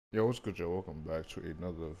Yo, what's good, y'all? Welcome back to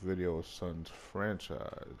another video of Suns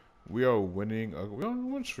franchise. We are winning. We're on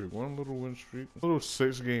a win streak. One little win streak. A little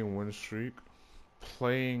 6-game win streak.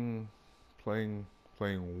 Playing, playing,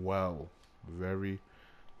 playing well. Very,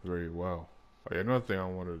 very well. Another thing I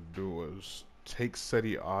wanted to do was take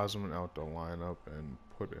Seti Osman out the lineup and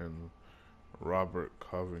put in Robert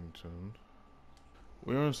Covington.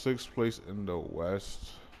 We're in 6th place in the West.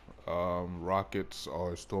 Rockets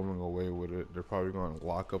are storming away with it. They're probably going to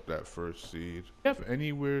lock up that first seed. We have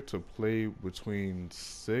anywhere to play between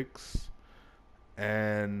 6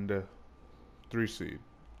 and 3 seed.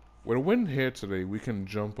 With a win here today, we can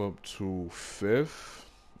jump up to 5th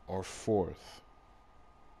or 4th,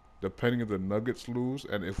 depending if the Nuggets lose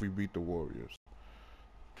and if we beat the Warriors.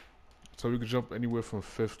 So we can jump anywhere from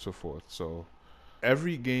 5th to 4th. So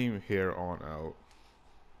every game here on out,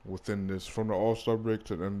 within this, from the All-Star break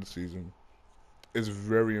to the end of the season, is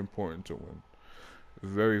very important to win.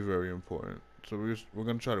 Very, very important. So we're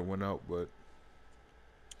gonna try to win out, but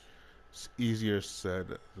it's easier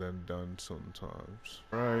said than done sometimes.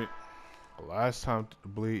 Right. Last time to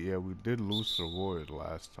bleed, yeah, we did lose to the Warriors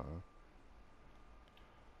last time.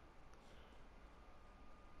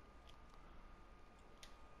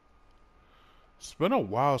 It's been a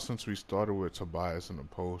while since we started with Tobias in the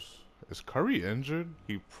post. Is Curry injured?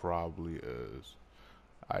 He probably is.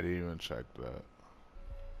 I didn't even check that.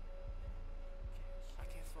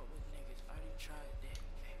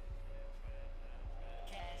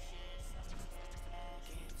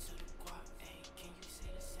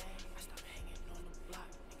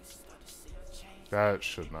 That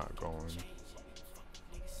should not go in.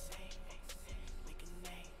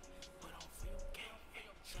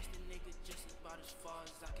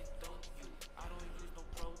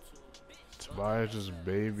 Tobias just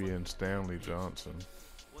baby and Stanley Johnson.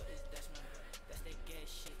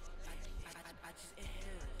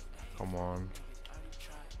 Come on.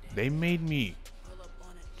 They made me.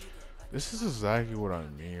 This is exactly what I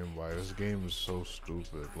mean by this game is so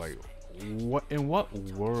stupid. Like, what in what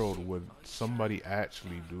world would somebody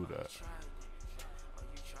actually do that?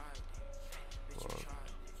 But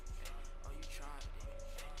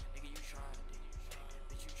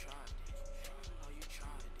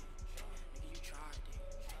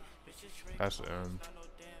that's the end.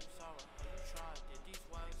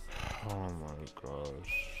 Oh my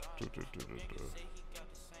gosh.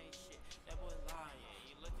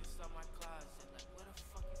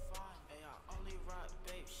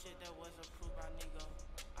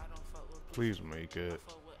 Please make it.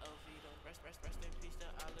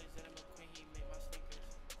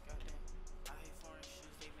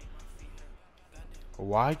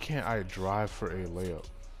 Why can't I drive for a layup?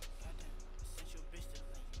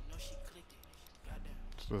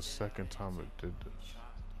 It's the second time it did this.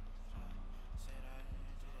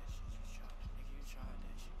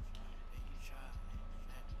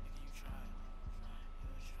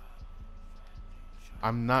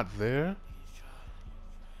 I'm not there?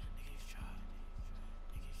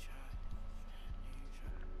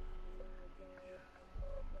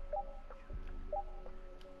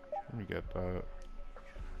 Let me get that.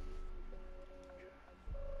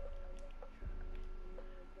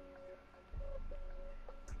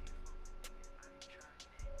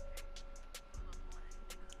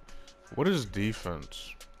 What is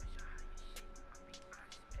defense?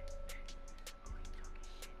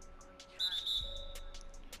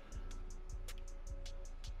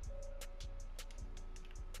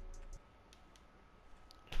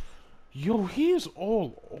 Yo, he is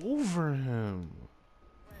all over him.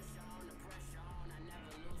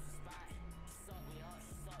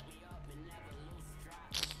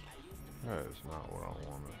 That is not what I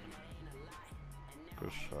wanted.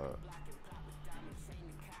 Good shot.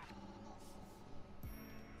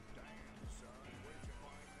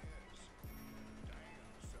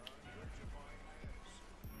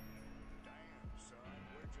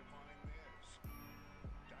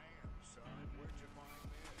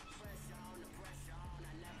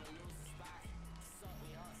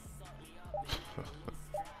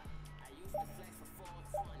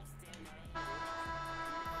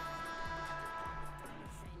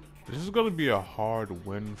 This is going to be a hard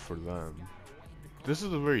win for them. This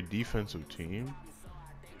is a very defensive team,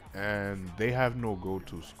 and they have no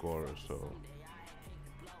go-to scorer, so.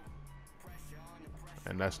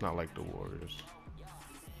 And that's not like the Warriors.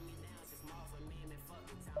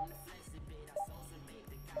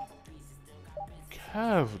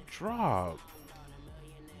 Kev, drop.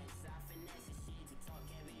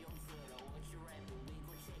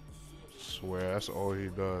 Swear, that's all he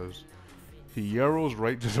does. He arrows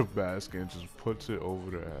right to the basket and just puts it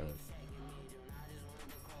over the head.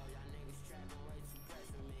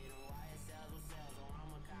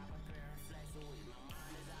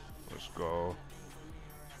 go.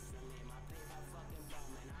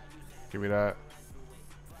 Give me that.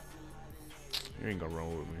 You ain't gonna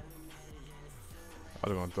run with me. I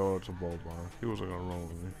was gonna throw it to Boban. He wasn't gonna run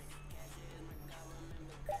with me.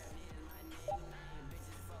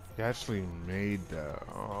 He actually made that.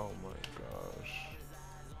 Oh my gosh.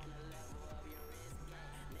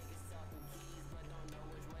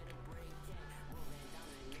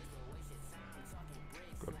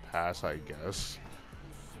 Good pass, I guess.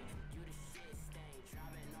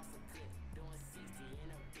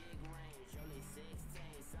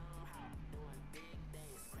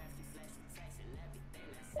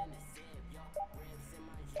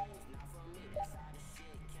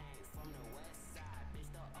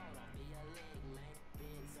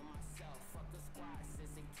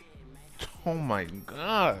 Oh my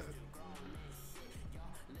god.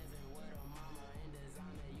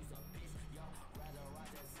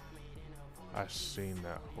 I seen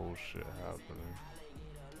that whole shit happening.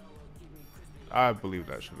 I believe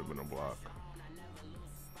that should have been a block.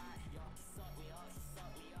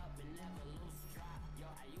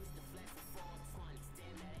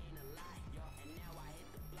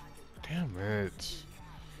 Damn it.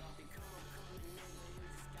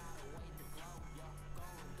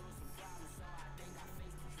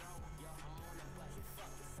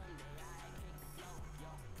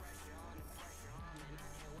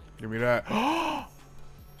 Give me that. I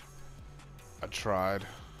tried.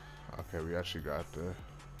 Okay, we actually got there.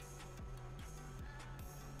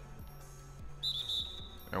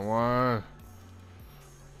 And one.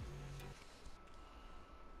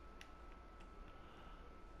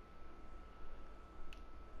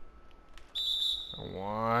 And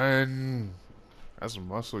one. That's a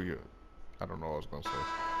muscle you. I don't know what I was gonna say.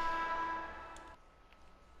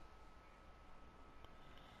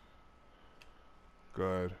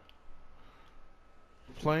 Good.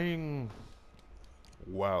 Playing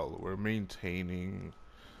well. We're maintaining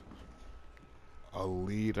a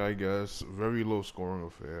lead, I guess. Very low scoring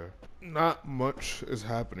affair. Not much is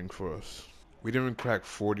happening for us. We didn't even crack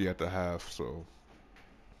 40 at the half, so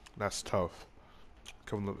that's tough.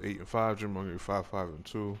 Coming up 8-5, Jim Monkey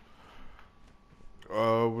 5-5-2.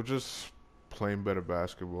 We're just playing better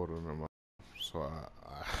basketball than them. So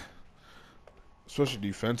especially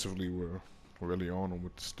defensively, we're really on them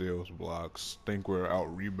with the steals, blocks. Think we're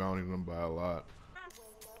out rebounding them by a lot.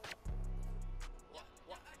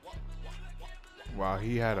 Wow,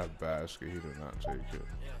 he had a basket. He did not take it.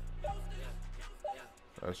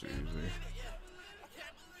 That's easy.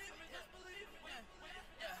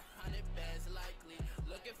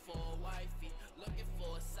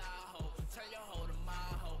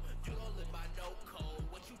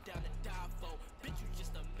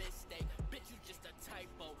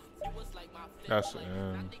 That's the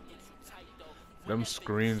end. Them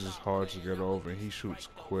screens is hard to get over, and he shoots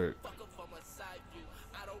quick.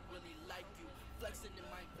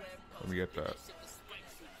 Let me get that.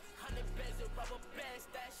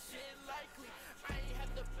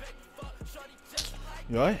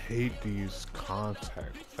 Yo, I hate these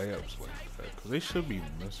contact layups like that, because they should be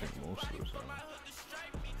missing most of the time.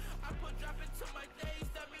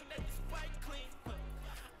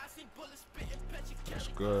 That's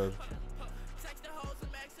good.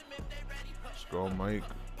 Let's go, Mike.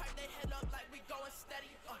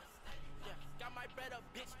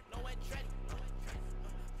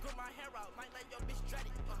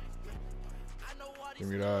 Give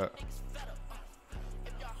me that.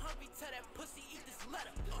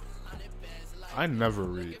 I never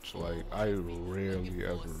reach. Like, I rarely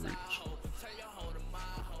ever reach.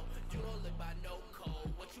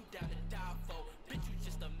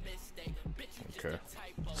 Okay.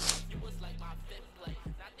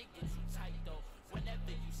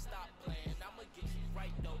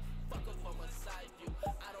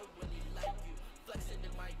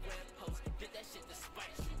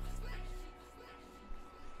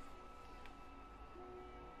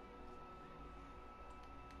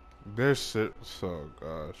 This shit, so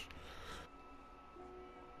gosh.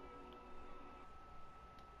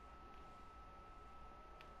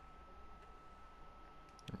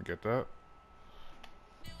 Let me get that.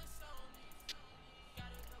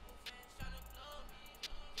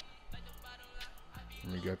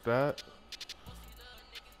 Let me get that.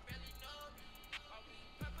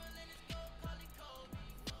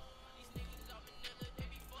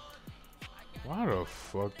 Why the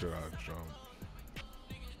fuck did I jump?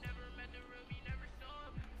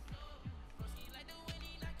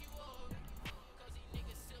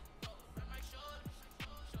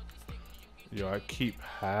 Yo, I keep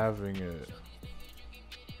having it.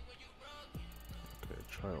 Okay,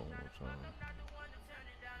 try it one more time.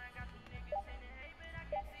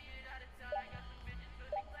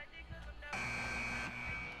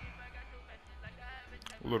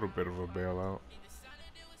 A little bit of a bailout.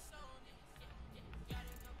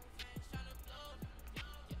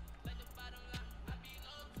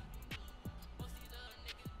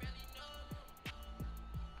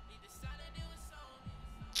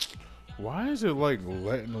 Why is it like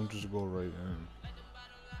letting them just go right in?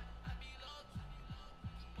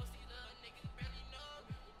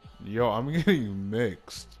 Yo, I'm getting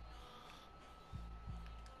mixed.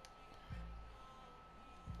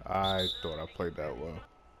 I thought I played that well.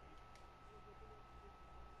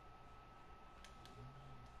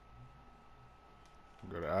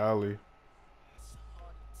 Go to alley.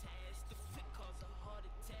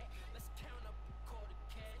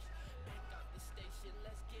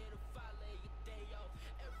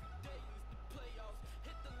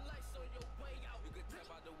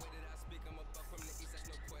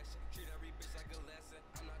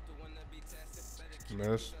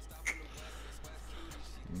 Miss.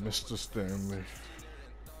 Mr. Stanley.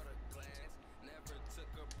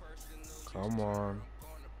 Come on.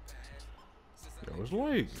 Yo, it's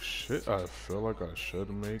like shit I feel like I should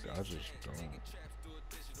make. I just don't.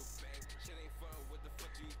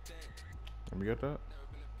 Let me get that.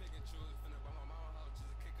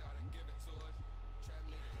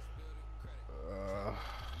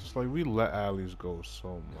 It's like we let alleys go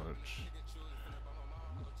so much.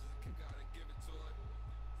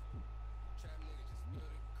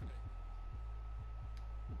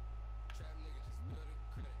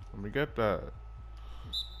 Let me get that.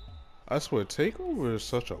 I swear, takeover is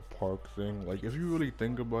such a park thing. Like, if you really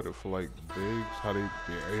think about it, for like bigs, how they're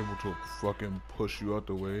able to fucking push you out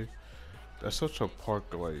the way. That's such a park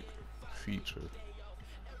like feature.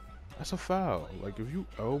 That's a foul. Like, if you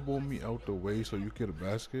elbow me out the way so you get a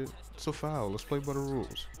basket, it's a foul. Let's play by the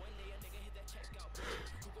rules.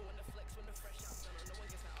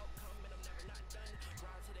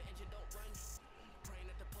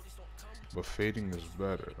 But fading is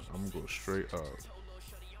better. I'm gonna go straight up.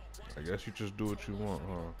 I guess you just do what you want,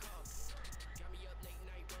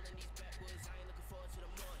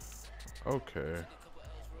 huh? Okay.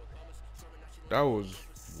 That was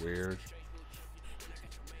weird.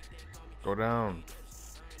 Go down.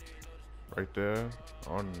 Right there.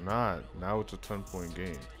 Or not. Now it's a 10-point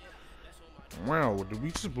game. Wow, did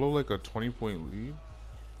we just blow like a 20-point lead?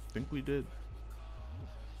 I think we did.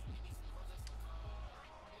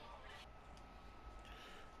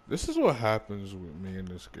 This is what happens with me in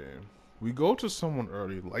this game. We go to someone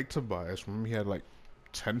early, like Tobias. Remember, he had like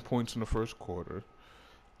 10 points in the first quarter.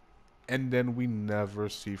 And then we never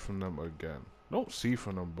see from them again. Don't see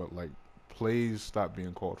from them, but like plays stop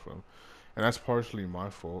being called for them. And that's partially my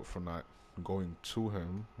fault for not going to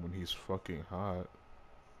him when he's fucking hot.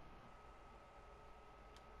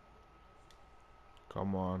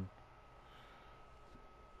 Come on.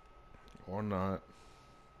 Or not.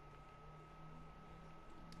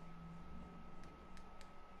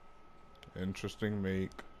 Interesting make.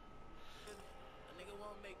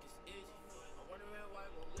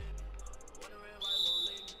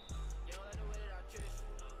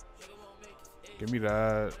 Give me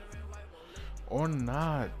that. Or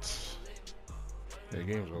not. Yeah,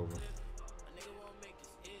 game's over.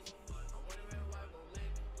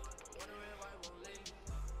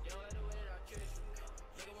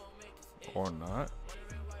 Or not.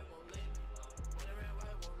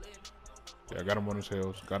 Yeah, I got him on his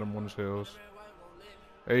heels. Got him on his heels.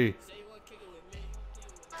 Hey.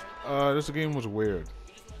 This game was weird.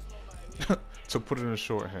 To put it in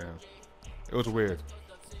shorthand. It was weird.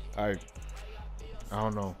 I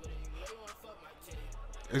don't know.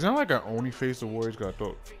 It's not like I only faced the Warriors because I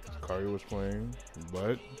thought Curry was playing,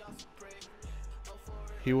 but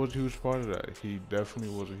he was a huge part of that. He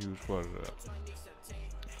definitely was a huge part of that.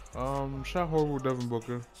 Shot horrible with Devin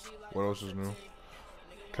Booker. What else is new?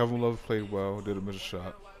 Kevin Love played well, didn't miss a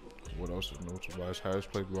shot. What else is new? Tobias Harris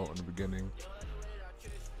played well in the beginning.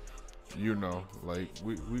 You know, like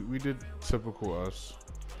we did typical us.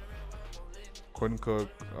 Quentin Cook,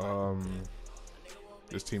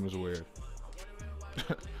 this team is weird.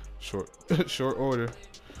 Short order.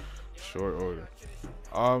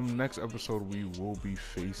 Next episode we will be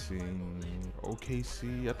facing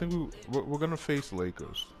OKC. I think we're gonna face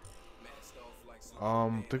Lakers.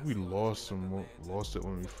 I think we lost it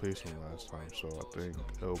when we faced them last time, so I think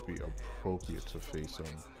it'll be appropriate to face them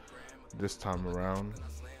this time around.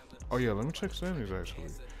 Oh yeah, let me check standings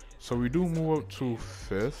actually. So we do move up to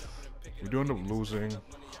 5th. We do end up losing.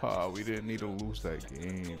 We didn't need to lose that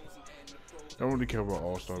game. I don't really care about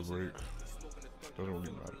All-Star break. Doesn't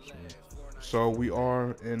really matter to me. So we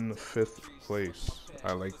are in 5th place.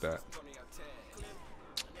 I like that.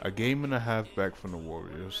 A game and a half back from the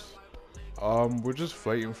Warriors. We're just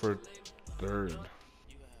fighting for third.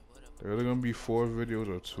 There are either gonna be 4 videos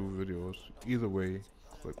or 2 videos. Either way,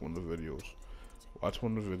 click one of the videos. Watch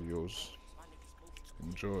one of the videos.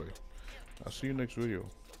 Enjoy. I'll see you next video.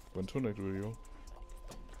 But until next video,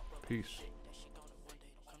 peace.